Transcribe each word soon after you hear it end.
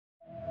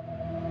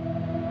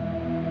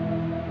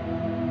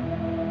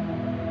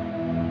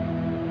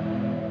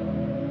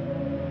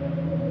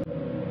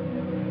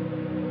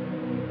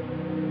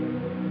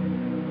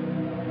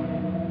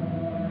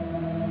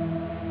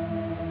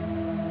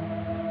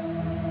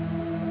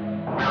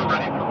are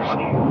ready for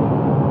launch.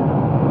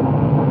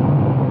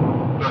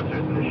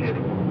 Thrusters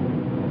initiating.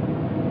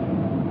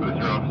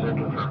 Booster officer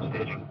confirmed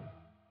staging.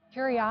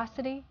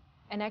 Curiosity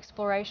and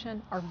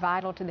exploration are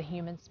vital to the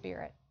human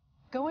spirit.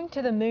 Going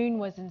to the moon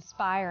was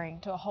inspiring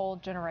to a whole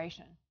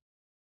generation.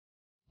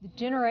 The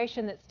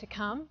generation that's to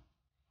come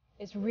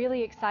is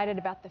really excited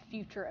about the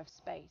future of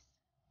space.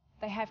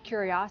 They have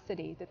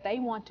curiosity that they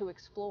want to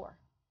explore.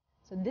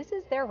 So this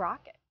is their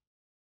rocket.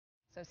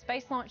 So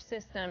Space Launch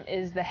System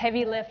is the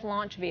heavy lift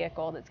launch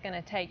vehicle that's going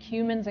to take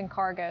humans and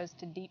cargoes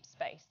to deep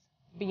space,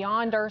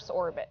 beyond Earth's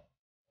orbit,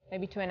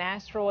 maybe to an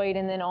asteroid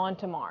and then on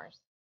to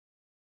Mars.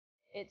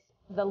 It's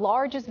the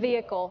largest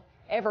vehicle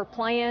ever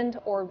planned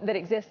or that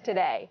exists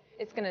today.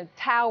 It's going to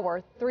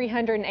tower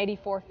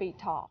 384 feet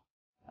tall,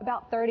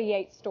 about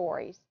 38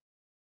 stories.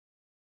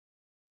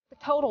 The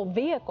total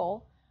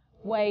vehicle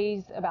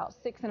weighs about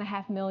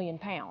 6.5 million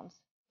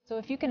pounds. So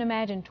if you can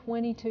imagine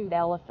 22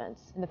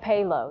 elephants in the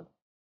payload,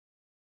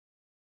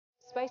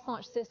 Space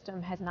Launch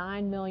System has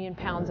 9 million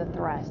pounds of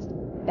thrust.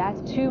 That's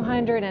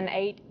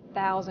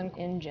 208,000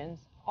 engines,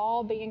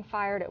 all being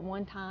fired at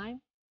one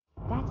time.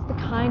 That's the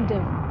kind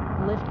of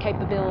lift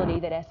capability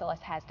that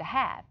SLS has to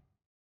have.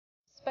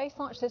 Space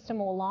Launch System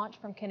will launch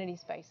from Kennedy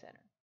Space Center.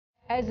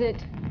 As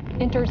it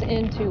enters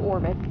into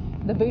orbit,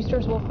 the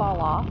boosters will fall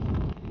off,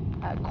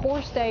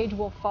 core stage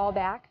will fall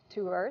back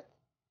to Earth,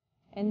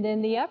 and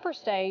then the upper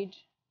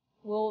stage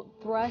will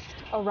thrust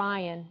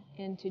Orion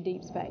into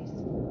deep space.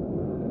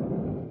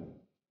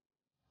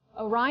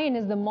 Orion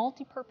is the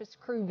multi-purpose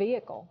crew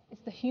vehicle.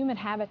 It's the human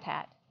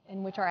habitat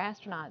in which our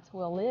astronauts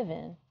will live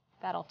in.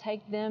 That'll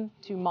take them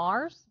to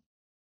Mars.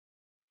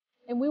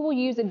 And we will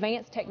use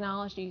advanced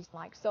technologies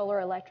like solar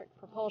electric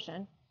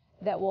propulsion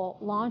that will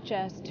launch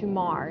us to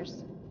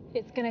Mars.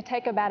 It's going to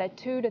take about a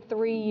 2 to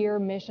 3 year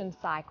mission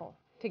cycle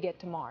to get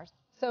to Mars.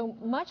 So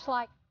much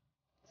like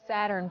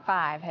Saturn V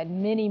had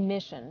many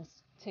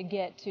missions to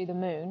get to the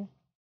moon,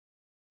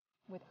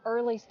 with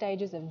early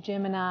stages of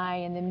Gemini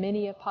and then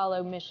many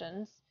Apollo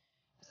missions,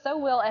 so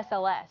will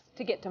SLS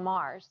to get to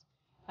Mars.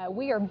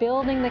 We are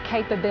building the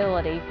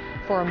capability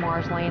for a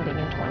Mars landing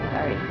in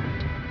 2030.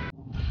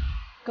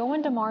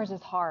 Going to Mars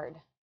is hard,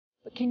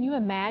 but can you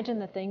imagine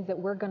the things that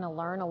we're going to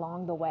learn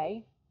along the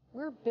way?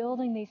 We're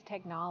building these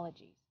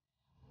technologies.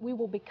 We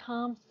will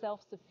become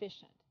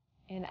self-sufficient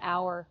in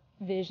our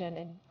vision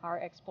and our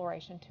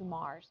exploration to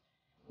Mars.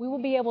 We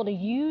will be able to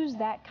use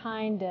that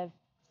kind of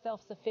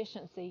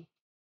self-sufficiency.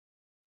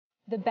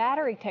 The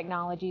battery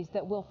technologies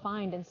that we'll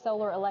find in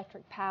solar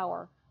electric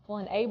power will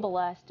enable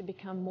us to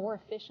become more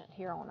efficient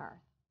here on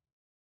Earth.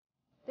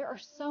 There are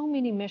so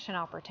many mission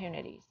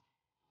opportunities.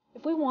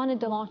 If we wanted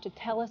to launch a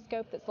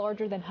telescope that's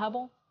larger than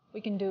Hubble,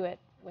 we can do it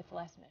with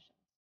less missions.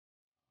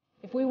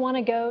 If we want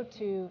to go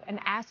to an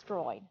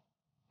asteroid,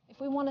 if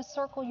we want to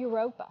circle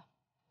Europa,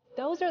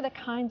 those are the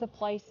kinds of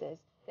places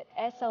that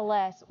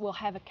SLS will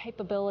have a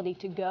capability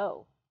to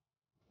go.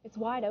 It's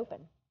wide open.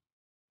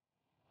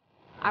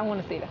 I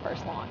want to see the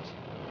first launch.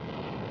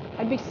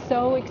 I'd be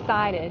so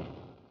excited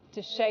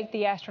to shake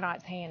the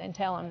astronaut's hand and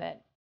tell him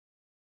that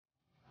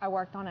I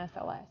worked on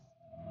SLS.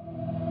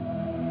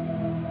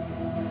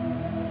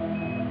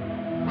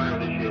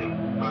 We're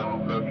initiating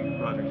final approach.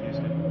 Roger,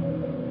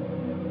 Houston.